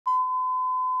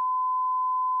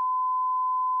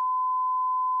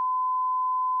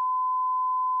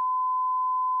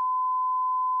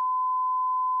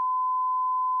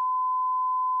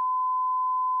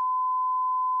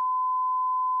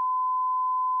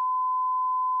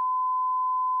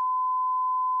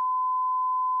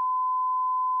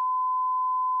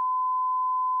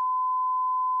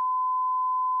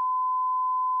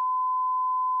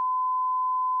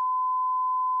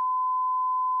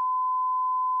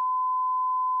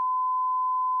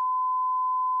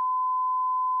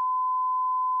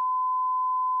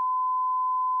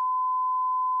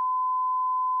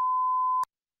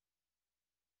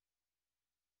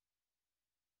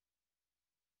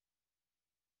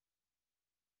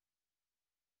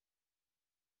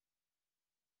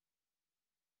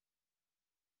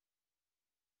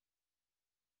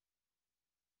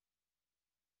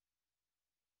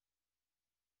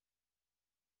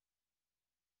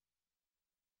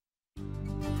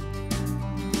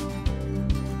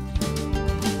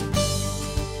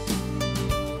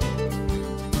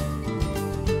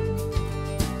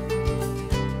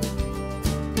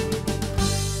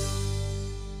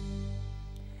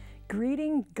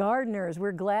Greeting gardeners.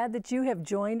 We're glad that you have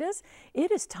joined us. It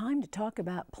is time to talk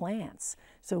about plants.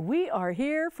 So we are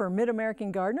here for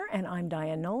Mid-American Gardener, and I'm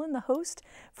Dianne Noland, the host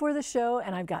for the show,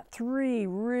 and I've got three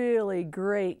really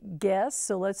great guests.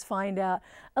 So let's find out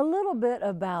a little bit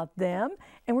about them.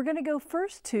 And we're going to go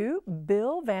first to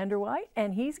Bill Vander,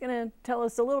 and he's going to tell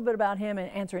us a little bit about him and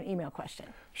answer an email question.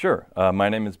 Sure. My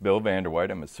name is Bill Vander.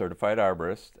 I'm a certified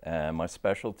arborist, and my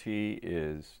specialty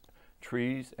is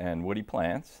trees and woody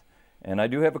plants. And I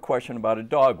do have a question about a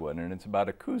dogwood, and it's about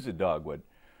a Kusa dogwood.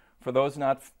 For those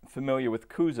not familiar with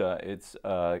Kusa, it's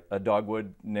a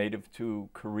dogwood native to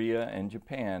Korea and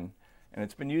Japan, and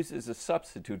it's been used as a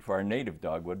substitute for our native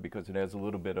dogwood because it has a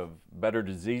little bit of better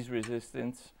disease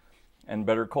resistance and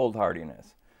better cold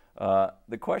hardiness.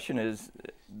 The question is,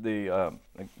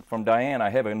 from Dianne, I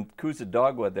have a Kusa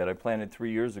dogwood that I planted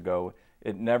 3 years ago.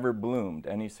 It never bloomed.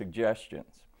 Any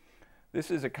suggestions? This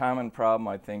is a common problem,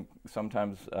 I think,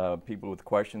 sometimes people with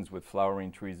questions with flowering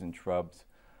trees and shrubs.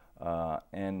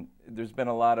 And there's been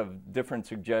a lot of different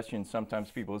suggestions.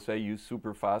 Sometimes people say use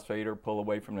superphosphate or pull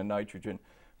away from the nitrogen.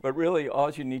 But really,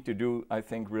 all you need to do, I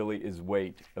think, really is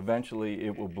wait. Eventually,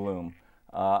 it will bloom.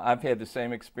 I've had the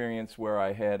same experience where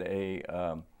I had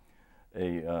a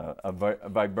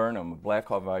viburnum, a black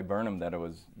haw viburnum that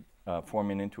was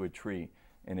forming into a tree,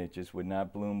 and it just would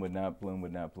not bloom, would not bloom,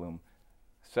 would not bloom.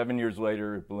 7 years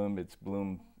later, it bloomed. It's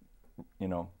bloomed,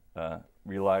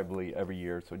 reliably every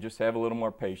year. So just have a little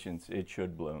more patience. It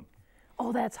should bloom.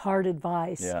 Oh, that's hard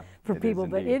advice for people,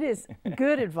 but indeed. it is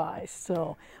good advice.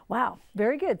 So, wow,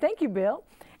 very good. Thank you, Bill.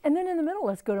 And then in the middle,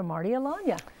 let's go to Martie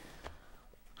Alagna.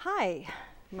 Hi,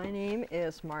 my name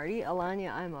is Martie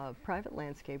Alagna. I'm a private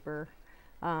landscaper.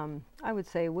 I would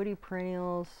say woody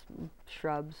perennials,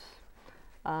 shrubs,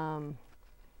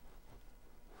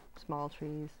 small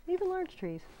trees, even large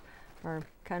trees are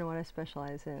kind of what I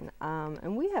specialize in.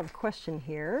 And we have a question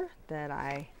here that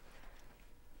I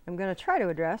am going to try to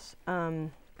address.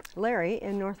 Larry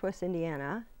in Northwest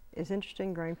Indiana is interested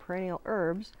in growing perennial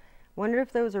herbs. Wondered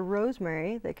if there was a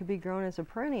rosemary that could be grown as a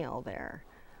perennial there.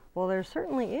 Well, there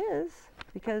certainly is,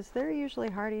 because they're usually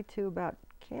hardy to about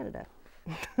Canada.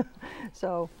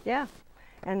 So, yeah.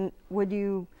 And would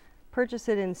you purchase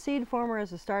it in seed form or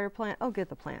as a starter plant? Oh, get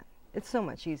the plant. It's so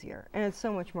much easier, and it's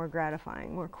so much more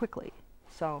gratifying, more quickly.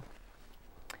 So,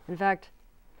 in fact,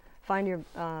 find your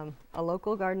a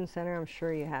local garden center. I'm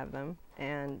sure you have them,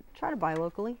 and try to buy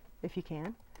locally if you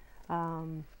can.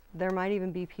 There might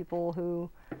even be people who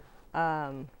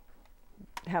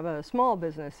have a small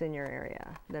business in your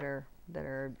area that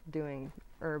are doing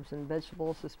herbs and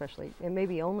vegetables, especially, and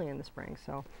maybe only in the spring.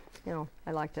 So,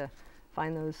 I like to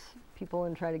find those people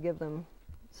and try to give them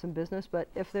some business. But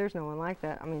if there's no one like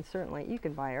that, I mean, certainly you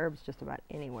can buy herbs just about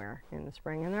anywhere in the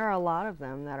spring, and there are a lot of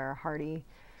them that are hardy.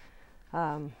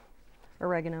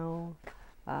 Oregano,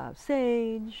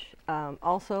 sage.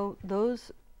 Also,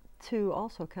 those two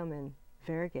also come in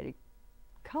variegated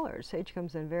colors. Sage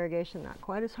comes in variegation, not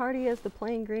quite as hardy as the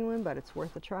plain green one, but it's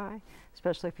worth a try,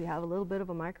 especially if you have a little bit of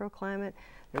a microclimate.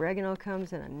 The oregano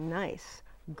comes in a nice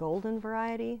golden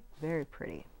variety, very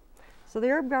pretty. So the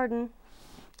herb garden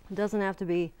doesn't have to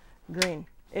be green.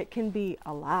 It can be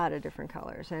a lot of different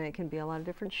colors, and it can be a lot of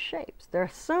different shapes. There are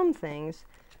some things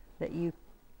that you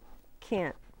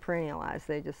can't perennialize.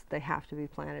 They have to be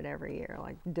planted every year,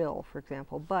 like dill, for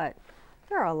example. But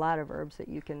there are a lot of herbs that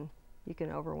you can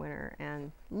overwinter,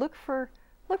 and look for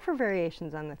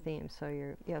variations on the theme, so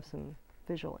you have some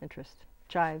visual interest.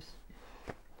 Chives,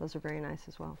 those are very nice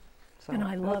as well. So And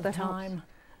I love thyme. Helps.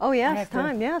 Oh yes,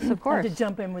 thyme. Yes, of course. I have to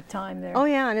jump in with thyme there. Oh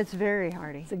yeah, and it's very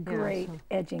hardy. It's a great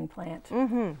edging plant.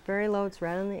 Very low. It's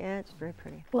right on the edge. Very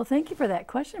pretty. Well, thank you for that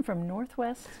question from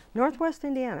Northwest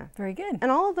Indiana. Very good. And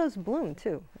all of those bloom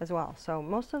too, as well. So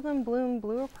most of them bloom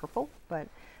blue or purple, but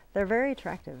they're very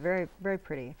attractive, very, very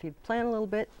pretty. If you plant a little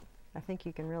bit, I think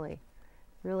you can really,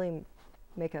 really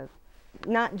make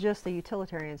not just a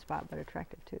utilitarian spot, but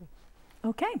attractive too.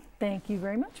 Okay, thank you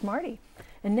very much, Martie.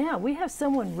 And now we have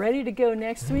someone ready to go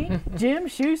next to me. Jim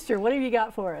Schuster, what have you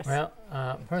got for us? Well,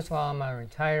 first of all, I'm a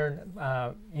retired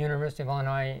University of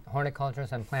Illinois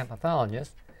horticulturist and plant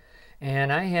pathologist.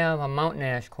 And I have a mountain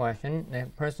ash question. The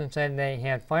person said they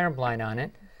had fire blight on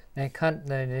it. They cut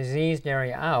the diseased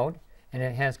area out, and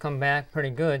it has come back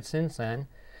pretty good since then.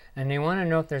 And they want to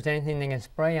know if there's anything they can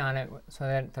spray on it so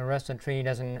that the rest of the tree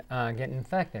doesn't get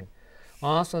infected.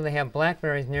 Also, they have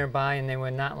blackberries nearby, and they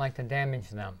would not like to damage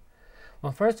them.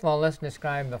 Well, first of all, let's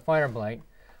describe the fire blight.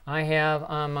 I have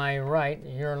on my right,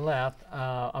 your left,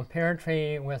 a pear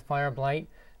tree with fire blight,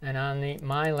 and on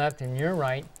my left and your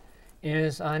right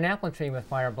is an apple tree with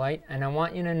fire blight. And I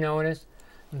want you to notice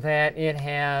that it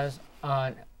has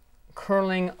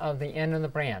curling of the end of the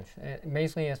branch.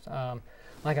 Basically, it's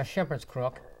like a shepherd's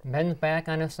crook, bends back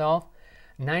on itself.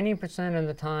 90% of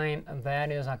the time,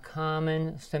 that is a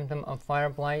common symptom of fire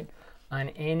blight on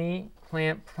any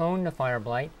plant prone to fire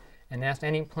blight, and that's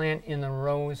any plant in the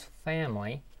rose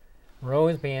family.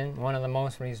 Rose being one of the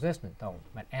most resistant, though.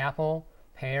 But apple,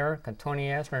 pear,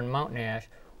 cotoneaster, and mountain ash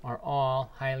are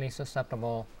all highly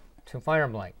susceptible to fire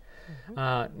blight.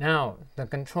 Now, the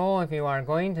control, if you are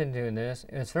going to do this,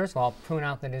 is first of all, prune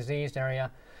out the diseased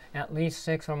area at least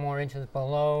 6 or more inches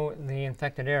below the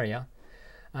infected area.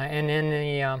 And then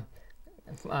the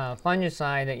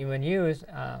fungicide that you would use,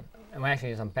 well, actually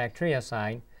it's a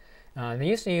bactericide. They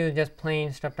used to use just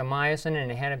plain streptomycin,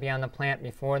 and it had to be on the plant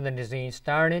before the disease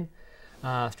started.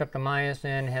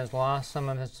 Streptomycin has lost some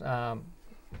of its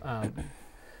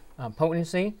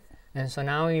potency, and so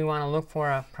now you want to look for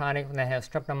a product that has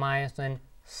streptomycin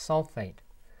sulfate.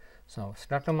 So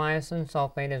streptomycin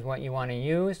sulfate is what you want to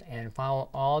use, and follow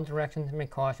all directions and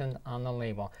precautions on the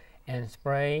label, and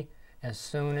spray as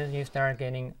soon as you start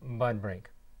getting bud break.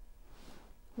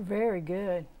 Very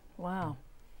good. Wow.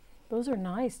 Those are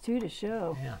nice too to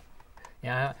show. Yeah.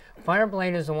 Yeah, fire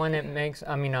blight is the one that makes,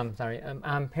 I'm sorry,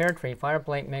 on pear tree, fire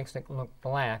blight makes it look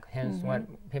black, hence what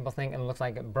people think it looks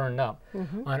like it burned up.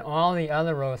 On all the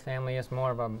other rose family, it's more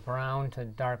of a brown to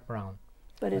dark brown.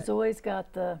 But it's always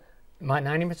got the... About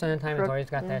 90% of the time, it's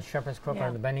always got that shepherd's crook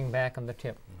or the bending back of the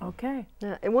tip. Okay.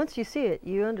 Yeah, and once you see it,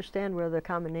 you understand where the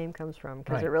common name comes from,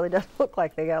 because it really does look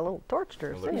like they got a little torched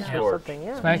or something.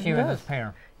 Yeah. Especially with this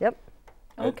pear. Yep.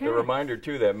 Okay. A reminder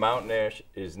too that mountain ash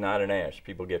is not an ash.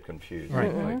 People get confused.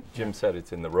 Right. Like Jim said,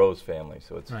 it's in the rose family,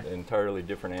 so it's an entirely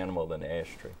different animal than the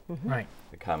ash tree. Right.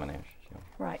 The common ash. You know.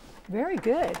 Right. Very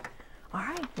good. All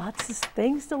right. Lots of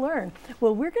things to learn.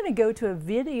 Well, we're going to go to a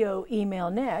video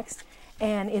email next,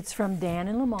 and it's from Dan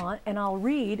in Lamont, and I'll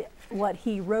read what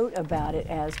he wrote about it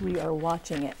as we are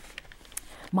watching it.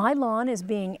 My lawn is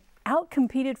being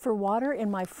outcompeted for water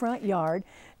in my front yard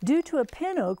due to a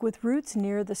pin oak with roots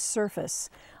near the surface.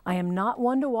 I am not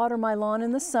one to water my lawn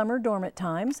in the summer dormant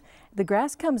times. The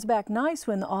grass comes back nice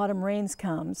when the autumn rains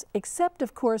comes, except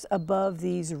of course above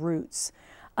these roots.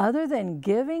 Other than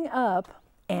giving up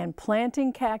and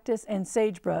planting cactus and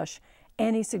sagebrush,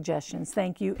 any suggestions?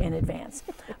 Thank you in advance.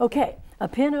 Okay, a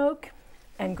pin oak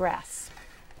and grass,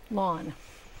 lawn.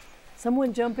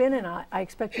 Someone jump in, and I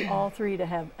expect you all three to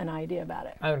have an idea about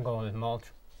it. I would go with mulch.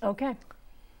 Okay.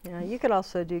 Yeah, you could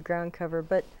also do ground cover,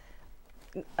 but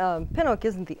pin oak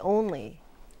isn't the only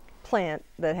plant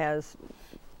that has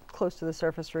close to the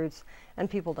surface roots, and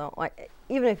people don't like,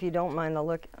 even if you don't mind the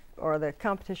look or the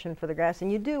competition for the grass,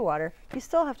 and you do water, you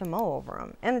still have to mow over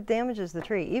them, and it damages the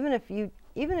tree. Even if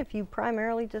you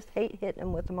primarily just hate hitting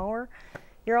them with the mower,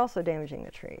 you're also damaging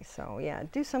the tree. So yeah,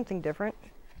 do something different.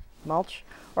 Mulch,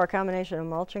 or a combination of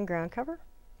mulch and ground cover.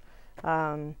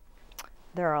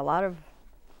 There are a lot of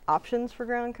options for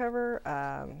ground cover.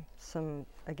 Some,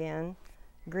 again,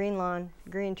 green lawn,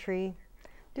 green tree.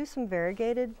 Do some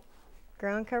variegated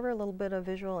ground cover, a little bit of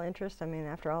visual interest. I mean,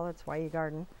 after all, that's why you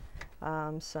garden.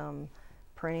 Some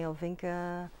perennial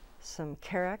vinca, some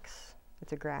carex.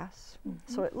 It's a grass.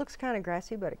 So it looks kind of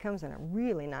grassy, but it comes in a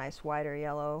really nice white or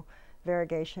yellow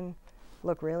variegation.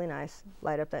 Look really nice.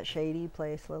 Light up that shady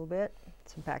place a little bit.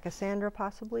 Some Pachysandra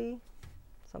possibly,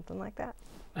 something like that.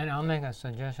 And I'll make a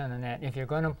suggestion on that. If you're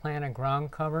going to plant a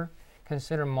ground cover,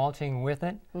 consider mulching with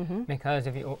it, because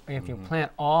if you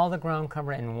plant all the ground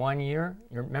cover in 1 year,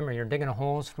 remember you're digging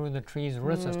holes through the tree's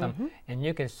root system, and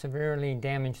you could severely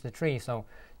damage the tree. So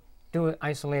do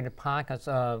isolated pockets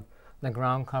of the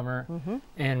ground cover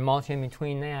and mulch in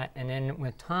between that, and then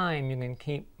with time you can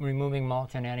keep removing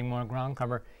mulch and adding more ground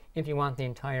cover if you want the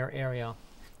entire area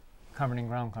covered in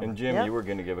ground cover. And Jim, you were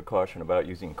going to give a caution about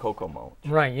using cocoa mulch.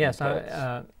 Right, yes.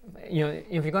 You know,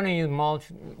 if you're going to use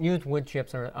mulch, use wood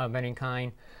chips of any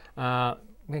kind,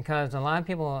 because a lot of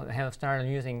people have started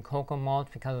using cocoa mulch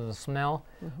because of the smell,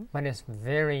 but it's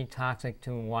very toxic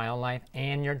to wildlife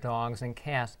and your dogs and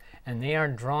cats, and they are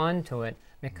drawn to it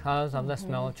because of the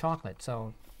smell of chocolate.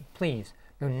 So please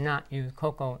do not use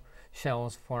cocoa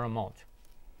shells for a mulch.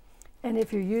 And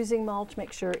if you're using mulch,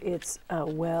 make sure it's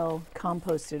well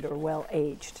composted or well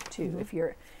aged too. If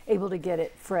you're able to get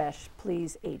it fresh,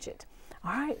 please age it.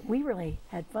 All right, we really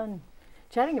had fun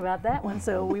chatting about that one,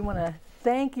 so we want to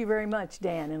thank you very much,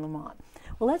 Dan in Lamont.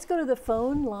 Well, let's go to the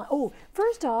phone line. Oh,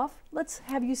 first off, let's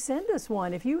have you send us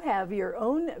one. If you have your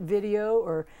own video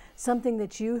or something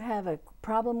that you have a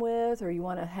problem with, or you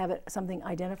want to have it something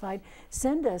identified,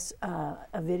 send us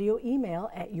a video email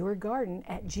at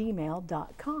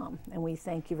yourgarden@gmail.com, and we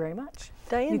thank you very much.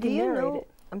 Diane, do you know?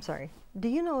 I'm sorry. Do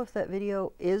you know if that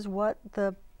video is what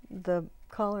the the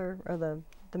caller or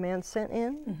the man sent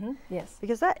in? Yes.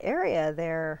 Because that area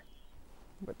there,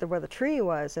 where the tree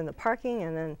was, in the parking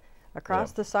and then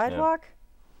across the sidewalk,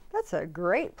 that's a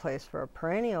great place for a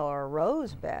perennial or a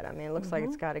rose bed. I mean, it looks like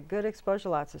it's got a good exposure,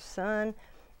 lots of sun,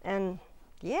 and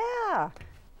yeah,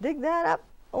 dig that up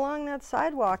along that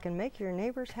sidewalk and make your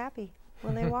neighbors happy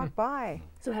when they walk by.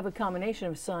 So have a combination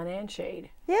of sun and shade.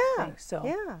 Yeah, I think so.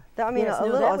 Yeah. I mean, Yes, a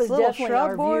no, little, that was little definitely our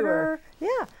shrub border.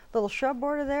 viewer. Yeah, little shrub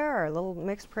border there, or a little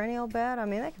mixed perennial bed. I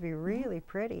mean, that could be really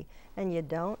pretty, and you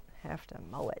don't have to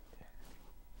mow it.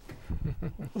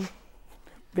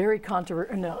 Very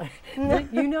controversial. No,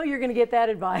 you know you're going to get that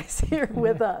advice here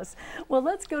with us. Well,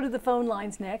 let's go to the phone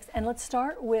lines next, and let's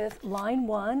start with line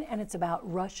 1, and it's about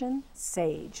Russian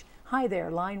sage. Hi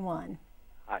there, line 1.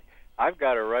 Hi. I've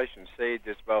got a Russian sage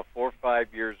that's about 4 or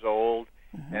 5 years old,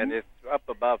 and it's up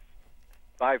about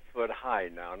 5 foot high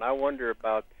now. And I wonder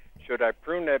about, should I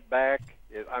prune that back?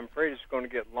 I'm afraid it's going to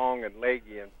get long and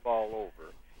leggy and fall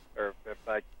over. Or if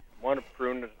I want to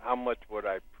prune it, how much would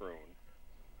I prune?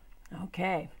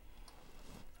 Okay.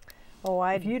 Oh,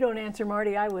 If you don't answer,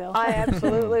 Marty, I will. I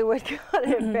absolutely would cut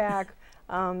it back.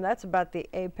 That's about the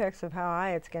apex of how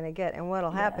high it's going to get. And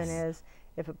what'll happen is,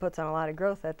 if it puts on a lot of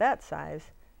growth at that size,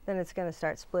 then it's going to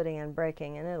start splitting and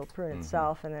breaking, and it'll prune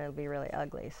itself, and then it'll be really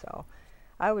ugly. So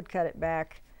I would cut it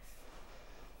back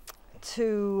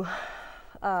to,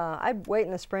 I'd wait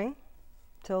in the spring,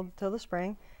 till the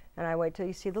spring, and I wait till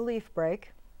you see the leaf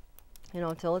break,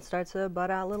 until it starts to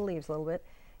bud out little leaves a little bit.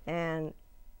 And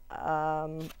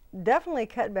definitely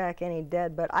cut back any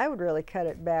dead, but I would really cut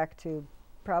it back to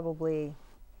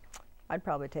I'd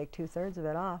probably take 2/3 of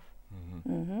it off.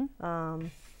 And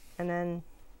then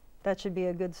that should be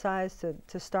a good size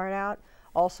to start out.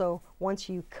 Also, once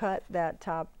you cut that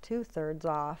top 2/3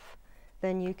 off,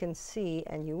 then you can see,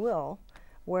 and you will,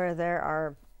 where there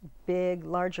are big,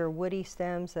 larger woody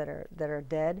stems that are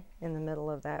dead in the middle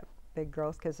of that big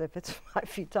growth, because if it's 5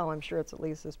 feet tall, I'm sure it's at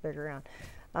least this big around.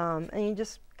 And you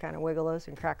just kind of wiggle those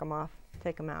and crack them off,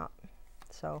 take them out.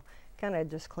 So kind of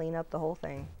just clean up the whole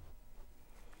thing.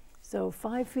 So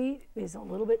 5 feet is a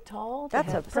little bit tall.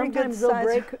 That's a pretty good Sometimes size. they'll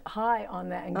break high on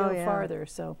that and go Oh, yeah. farther.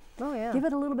 So give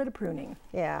it a little bit of pruning.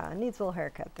 Yeah, it needs a little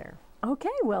haircut there. Okay,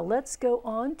 well, let's go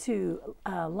on to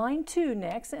line 2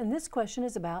 next. And this question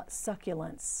is about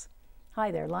succulents.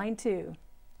 Hi there, line 2.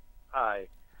 Hi.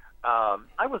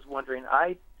 I was wondering,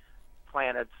 I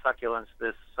planted succulents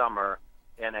this summer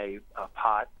in a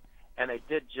pot, and they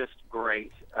did just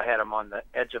great. I had them on the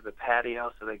edge of the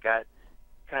patio, so they got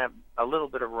kind of a little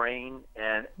bit of rain,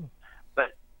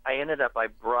 but I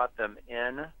brought them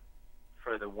in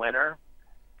for the winter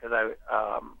because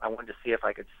I wanted to see if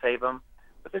I could save them,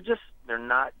 but they're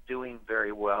not doing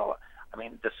very well. I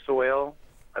mean, the soil,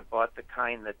 I bought the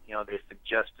kind that they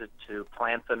suggested to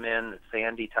plant them in, the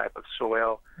sandy type of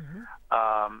soil.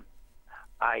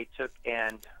 I took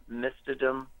and misted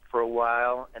them for a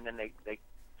while, and then they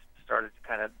started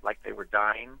kind of like they were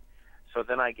dying. So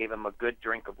then I gave them a good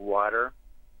drink of water,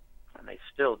 and they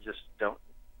still just don't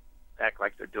act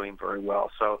like they're doing very well.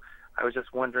 So I was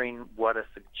just wondering what a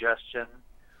suggestion,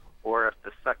 or if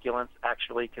the succulents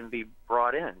actually can be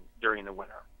brought in during the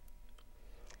winter.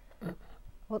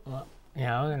 Well,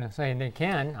 yeah, I was going to say they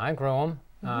can. I grow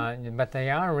them, but they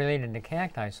are related to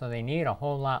cacti, so they need a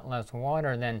whole lot less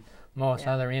water than most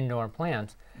other indoor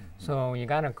plants. So you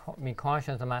got to be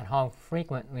cautious about how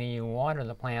frequently you water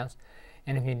the plants.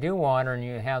 And if you do water and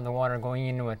you have the water going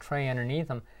into a tray underneath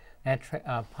them, that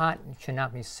pot should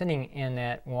not be sitting in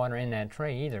that water in that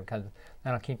tray either, because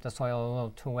that'll keep the soil a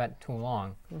little too wet too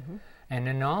long. And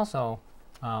then also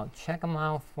check them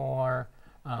out for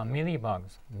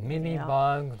mealybugs.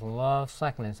 Mealybugs love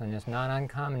succulents, and it's not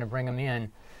uncommon to bring them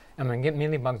in. I'm going to get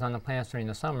mealybugs on the plants during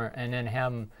the summer, and then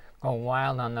have them go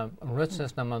wild on the root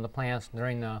system of the plants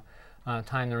during the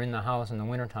time they're in the house in the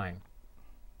wintertime.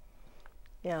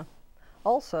 Yeah.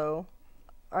 Also,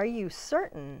 are you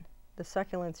certain the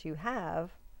succulents you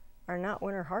have are not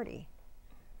winter hardy?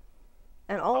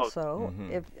 And also,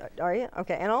 are you?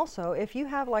 Okay, and also, if you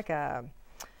have like a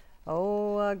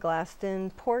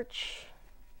glassed-in porch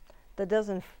that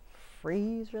doesn't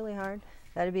freeze really hard,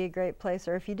 that'd be a great place.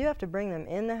 Or if you do have to bring them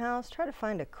in the house, try to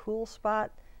find a cool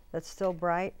spot that's still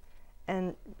bright.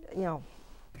 And,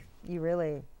 you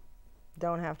really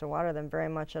don't have to water them very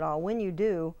much at all. When you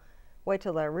do, wait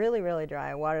till they're really, really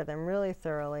dry. Water them really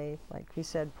thoroughly. Like we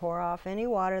said, pour off any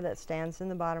water that stands in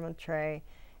the bottom of the tray,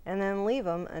 and then leave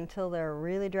them until they're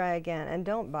really dry again. And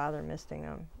don't bother misting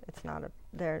them. It's not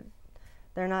they're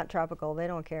not tropical. They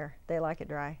don't care. They like it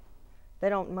dry. They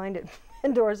don't mind it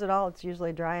indoors at all. It's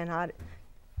usually dry and hot.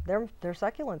 They're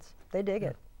succulents. They dig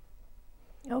it.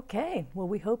 Okay, well,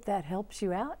 we hope that helps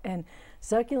you out. And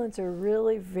succulents are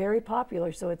really very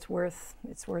popular, so it's worth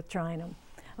trying them.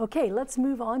 Okay, let's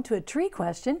move on to a tree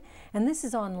question, and this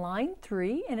is on line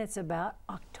 3, and it's about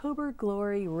October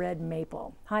Glory red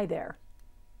maple. Hi there.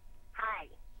 Hi.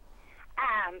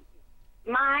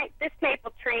 This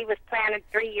maple tree was planted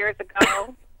 3 years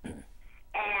ago,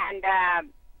 and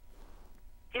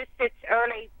just this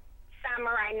early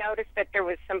summer, I noticed that there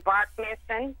was some bark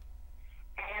missing,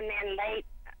 and then late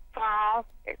fall,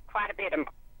 there's quite a bit of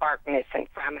bark missing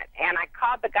from it. And I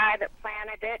called the guy that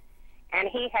planted it, and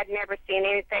he had never seen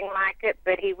anything like it,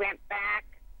 but he went back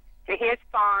to his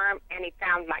farm, and he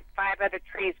found like 5 other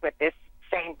trees with this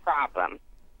same problem.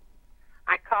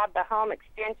 I called the home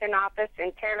extension office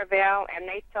in Taylorville, and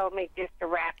they told me just to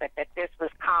wrap it, that this was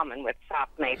common with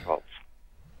soft maples.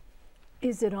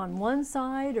 Is it on one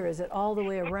side, or is it all the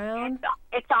way around?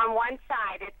 It's on one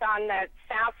side. It's on the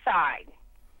south side.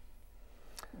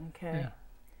 Okay. Yeah.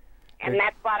 And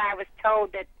that's what I was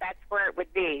told, that that's where it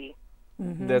would be.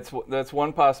 Mm-hmm. That's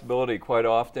one possibility. Quite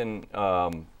often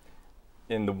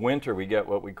in the winter we get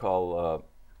what we call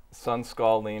sun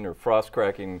scalding or frost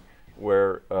cracking,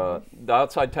 where the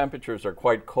outside temperatures are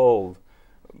quite cold,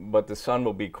 but the sun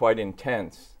will be quite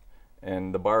intense,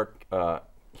 and the bark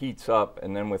heats up,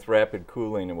 and then with rapid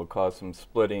cooling it will cause some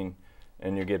splitting,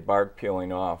 and you get bark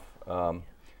peeling off.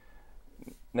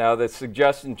 Now the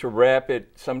suggestion to wrap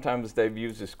it, sometimes they've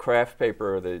used this craft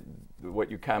paper, what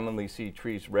you commonly see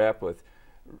trees wrap with,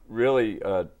 really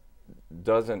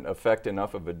doesn't affect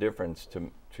enough of a difference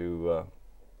to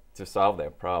solve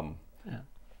that problem. Yeah.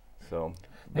 So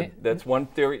that's one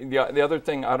theory. The other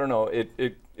thing, I don't know,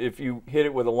 if you hit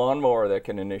it with a lawnmower, that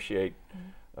can initiate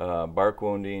bark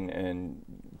wounding, and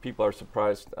people are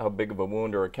surprised how big of a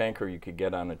wound or a canker you could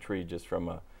get on a tree just from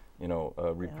a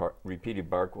repeated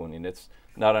bark wounding. It's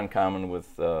not uncommon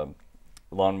with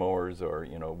lawnmowers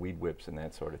or weed whips and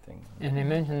that sort of thing. And they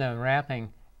mentioned the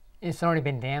wrapping. It's already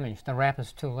been damaged. The wrap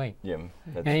is too late. Yeah,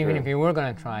 that's and even true. if you were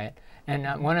going to try it.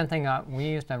 And one of the things we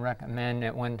used to recommend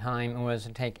at one time was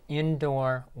to take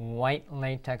indoor white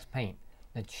latex paint,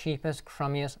 the cheapest,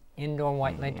 crummiest indoor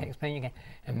white latex paint you can,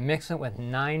 and mix it with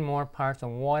 9 more parts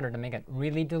of water to make it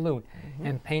really dilute,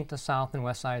 and paint the south and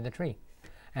west side of the tree.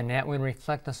 And that would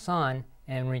reflect the sun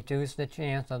and reduce the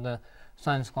chance of the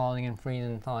sun scalding and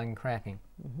freezing, thawing, and cracking.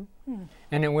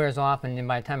 And it wears off, and then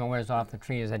by the time it wears off, the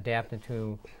tree is adapted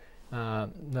to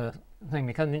the thing.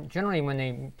 Because generally when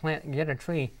they get a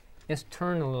tree, it's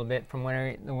turned a little bit from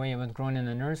the way it was grown in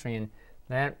the nursery, and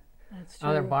that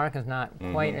other bark is not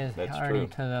quite as hardy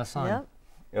to the sun. Yep.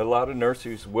 A lot of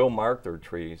nurseries will mark their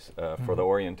trees for the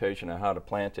orientation on how to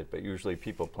plant it, but usually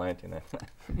people planting it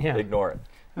ignore it.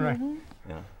 Right.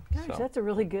 Yeah. Gosh, So, that's a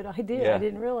really good idea. Yeah. I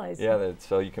didn't realize. yeah,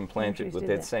 so you can plant it Nurseries with do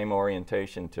that that. same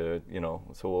orientation to,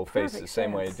 so we'll face Perfect the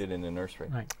same way it sense. did in the nursery.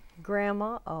 Right.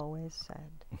 Grandma always said,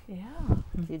 Yeah.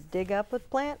 you dig up a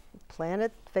plant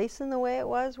it facing the way it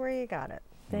was where you got it.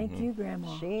 Thank you,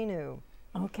 Grandma. She knew.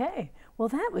 Okay. Well,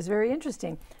 that was very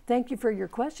interesting. Thank you for your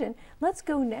question. Let's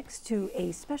go next to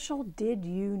a special Did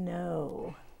You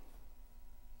Know?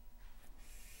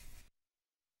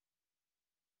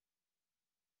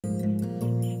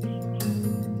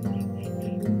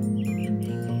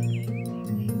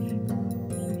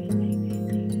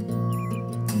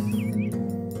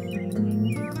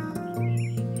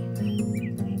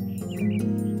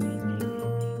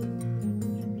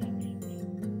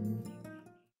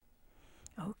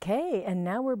 Okay, and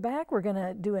now we're back. We're going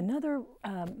to do another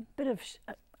bit of,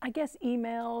 I guess,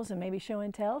 emails and maybe show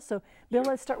and tell. So, Bill,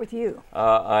 let's start with you.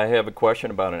 I have a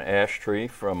question about an ash tree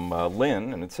from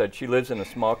Lynn, and it said she lives in a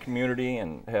small community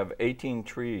and have 18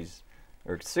 trees,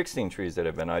 or 16 trees that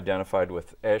have been identified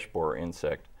with ash borer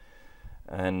insect.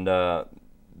 And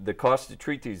the cost to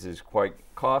treat these is quite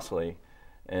costly.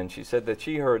 And she said that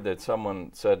she heard that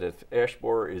someone said if ash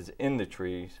borer is in the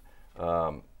trees,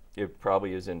 it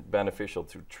probably isn't beneficial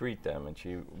to treat them, and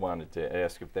she wanted to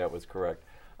ask if that was correct.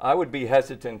 I would be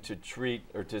hesitant to treat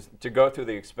or to go through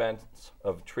the expense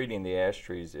of treating the ash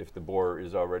trees if the borer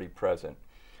is already present.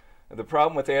 The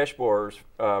problem with ash borers,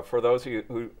 for those of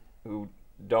you who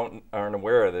aren't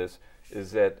aware of this,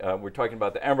 is that we're talking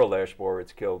about the emerald ash borer.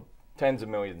 It's killed tens of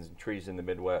millions of trees in the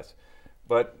Midwest.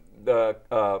 But the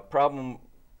problem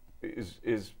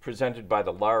is presented by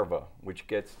the larva, which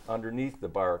gets underneath the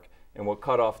bark and will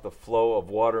cut off the flow of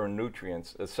water and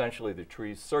nutrients, essentially the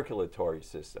tree's circulatory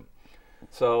system.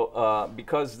 So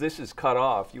because this is cut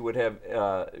off, you would have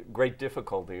great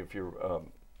difficulty if you're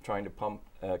trying to pump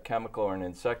a chemical or an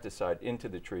insecticide into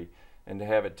the tree and to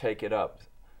have it take it up.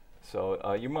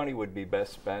 So your money would be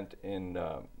best spent in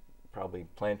probably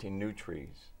planting new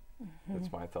trees.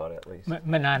 That's my thought, at least. But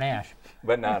not ash.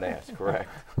 But not ash, correct.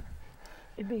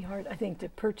 It'd be hard, I think, to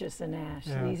purchase an ash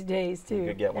Yeah. these days, too. You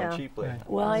could get one Yeah. cheaply. Right.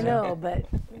 Well, I know, but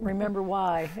remember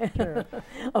why. Sure.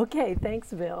 Okay,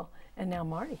 thanks, Bill. And now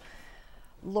Martie.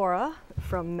 Laura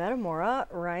from Metamora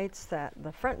writes that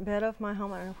the front bed of my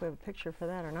home, I don't know if we have a picture for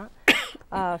that or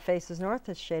not, faces north.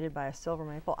 It's shaded by a silver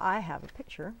maple. I have a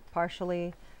picture,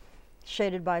 partially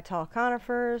shaded by tall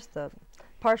conifers. The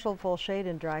partial full shade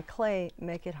and dry clay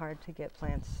make it hard to get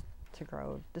plants to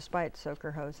grow, despite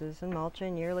soaker hoses and mulch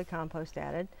and yearly compost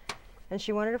added. And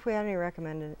she wondered if we had any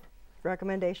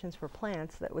recommendations for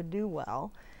plants that would do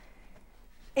well.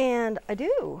 And I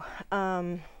do.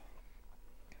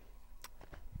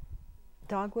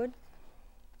 Dogwood.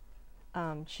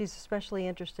 She's especially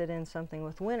interested in something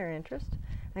with winter interest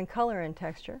and color and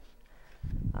texture.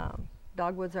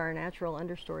 Dogwoods are natural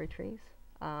understory trees.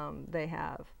 They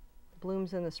have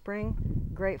blooms in the spring,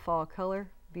 great fall color,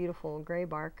 beautiful gray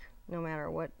bark, no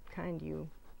matter what kind you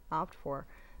opt for.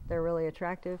 They're really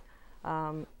attractive.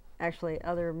 Actually,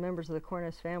 other members of the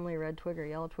Cornus family, red twig or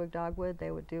yellow twig dogwood,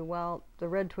 they would do well. The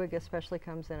red twig especially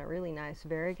comes in a really nice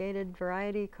variegated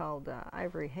variety called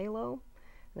Ivory Halo.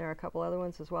 There are a couple other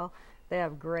ones as well. They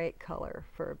have great color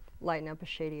for lighting up a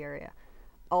shady area.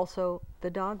 Also, the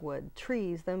dogwood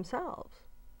trees themselves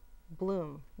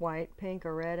bloom white, pink,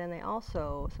 or red, and they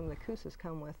also, some of the cousas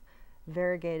come with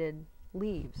variegated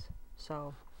leaves,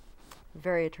 so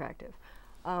very attractive.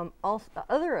 Also,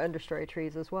 other understory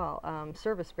trees as well,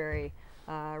 serviceberry,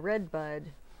 redbud.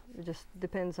 It just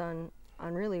depends on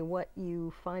really what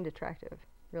you find attractive.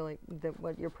 Really,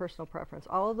 what your personal preference.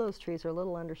 All of those trees are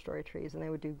little understory trees, and they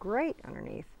would do great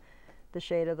underneath the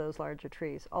shade of those larger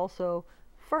trees. Also,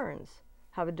 ferns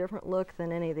have a different look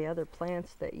than any of the other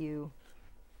plants that you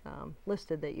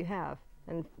listed that you have,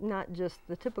 and not just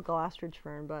the typical ostrich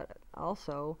fern, but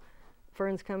also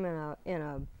ferns come in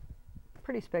a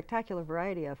pretty spectacular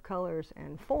variety of colors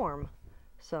and form.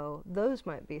 So those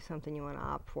might be something you want to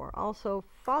opt for. Also,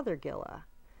 Fothergilla.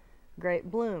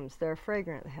 Great blooms. They're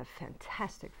fragrant. They have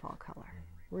fantastic fall color.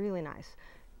 Really nice.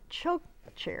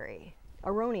 Chokecherry,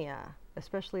 Aronia,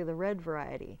 especially the red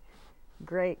variety.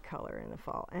 Great color in the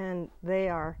fall. And they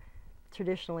are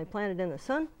traditionally planted in the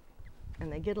sun,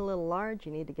 and they get a little large.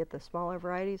 You need to get the smaller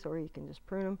varieties, or you can just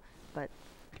prune them. But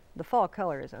the fall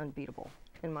color is unbeatable,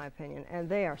 in my opinion, and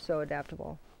they are so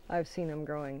adaptable. I've seen them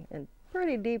growing in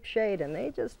pretty deep shade, and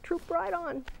they just troop right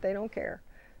on. They don't care.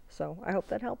 So I hope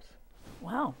that helps.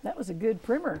 Wow, that was a good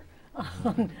primer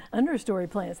on understory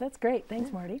plants. That's great.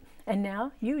 Thanks, Martie. And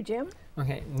now you, Jim.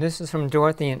 Okay, this is from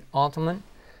Dorothy in Altamont,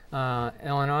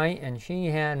 Illinois, and she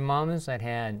had mums that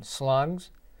had slugs,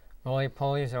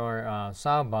 roly-polies or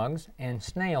sow bugs, and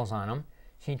snails on them.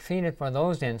 She treated for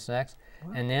those insects,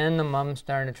 and then the mums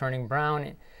started turning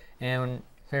brown and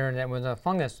figured that was a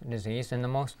fungus disease. And the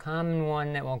most common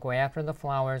one that will go after the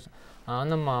flowers on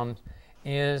the mums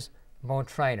is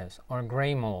botrytis, or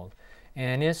gray mold.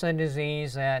 And it's a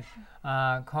disease that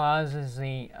causes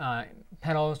the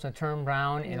petals to turn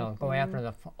brown. It'll go after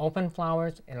the open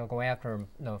flowers. It'll go after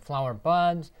the flower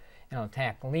buds. It'll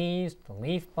attack leaves, the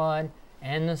leaf bud,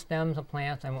 and the stems of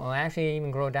plants, and will actually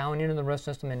even grow down into the root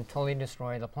system and totally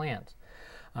destroy the plants.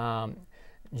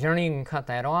 Generally, you can cut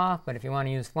that off, but if you want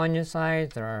to use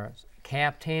fungicides, there are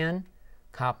Captan,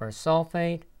 copper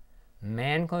sulfate,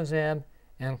 mancozeb,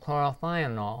 and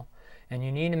chlorothianol. And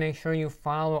you need to make sure you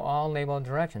follow all labeled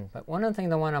directions. But one of the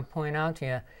things I want to point out to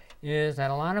you is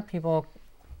that a lot of people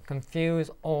confuse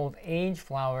old age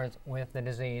flowers with the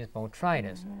disease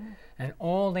botrytis. And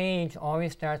old age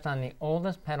always starts on the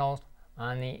oldest petals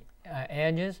on the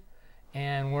edges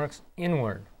and works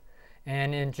inward.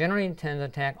 And it generally tends to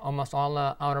attack almost all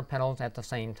the outer petals at the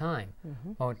same time.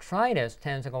 Botrytis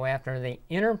tends to go after the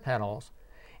inner petals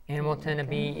and will tend to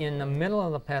be in the middle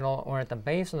of the petal or at the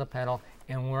base of the petal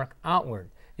and work outward.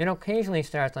 It occasionally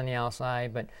starts on the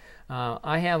outside, but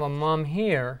I have a mum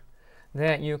here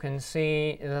that you can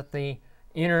see that the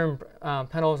inner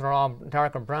petals are all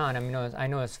darker brown. I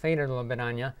know it's faded a little bit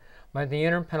on you, but the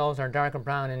inner petals are darker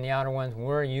brown and the outer ones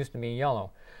used to be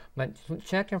yellow. But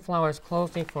check your flowers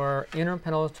closely for inner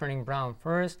petals turning brown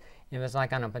first. If it's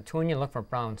like on a petunia, look for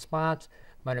brown spots,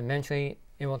 but eventually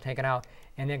it will take it out.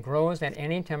 And it grows at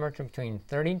any temperature between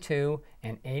 32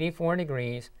 and 84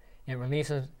 degrees. It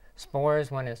releases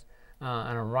spores when it's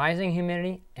on a rising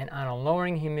humidity and on a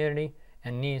lowering humidity,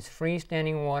 and needs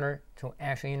freestanding water to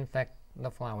actually infect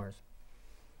the flowers.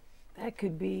 That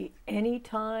could be any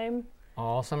time.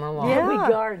 All summer long. Yeah. We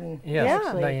garden. Yes,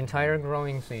 Yeah. the entire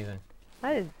growing season.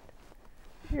 I did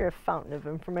You're a fountain of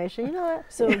information. You know what?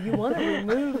 So you want to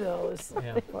remove those,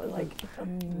 Yeah. like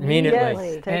Immediately.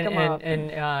 immediately. Take 'em out.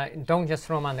 And don't just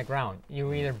throw them on the ground.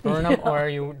 You either burn them or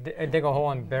you dig a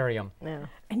hole and bury them. Yeah.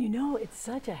 And you know, it's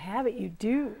such a habit. You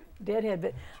do deadhead,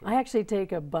 but I actually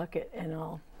take a bucket and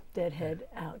I'll deadhead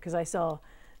out because I saw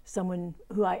someone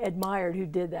who I admired who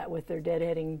did that with their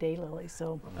deadheading daylilies.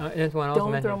 So That's what I also don't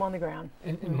throw mentioned. them on the ground.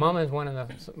 And Mama is one of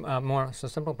the more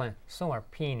simple plants. So are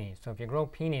peonies. So if you grow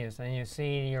peonies and you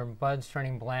see your buds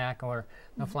turning black or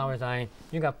the flowers dying,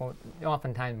 you got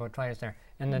oftentimes botrytis there.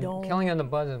 And the killing of the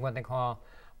buds is what they call.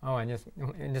 Oh, it just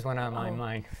went out of my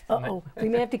mind. Uh-oh, we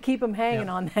may have to keep them hanging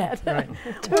on that. Right.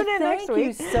 Tune in next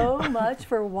week. Thank you so much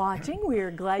for watching. We are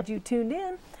glad you tuned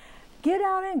in. Get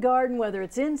out and garden, whether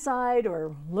it's inside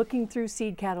or looking through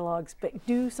seed catalogs, but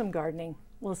do some gardening.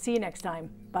 We'll see you next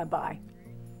time. Bye-bye.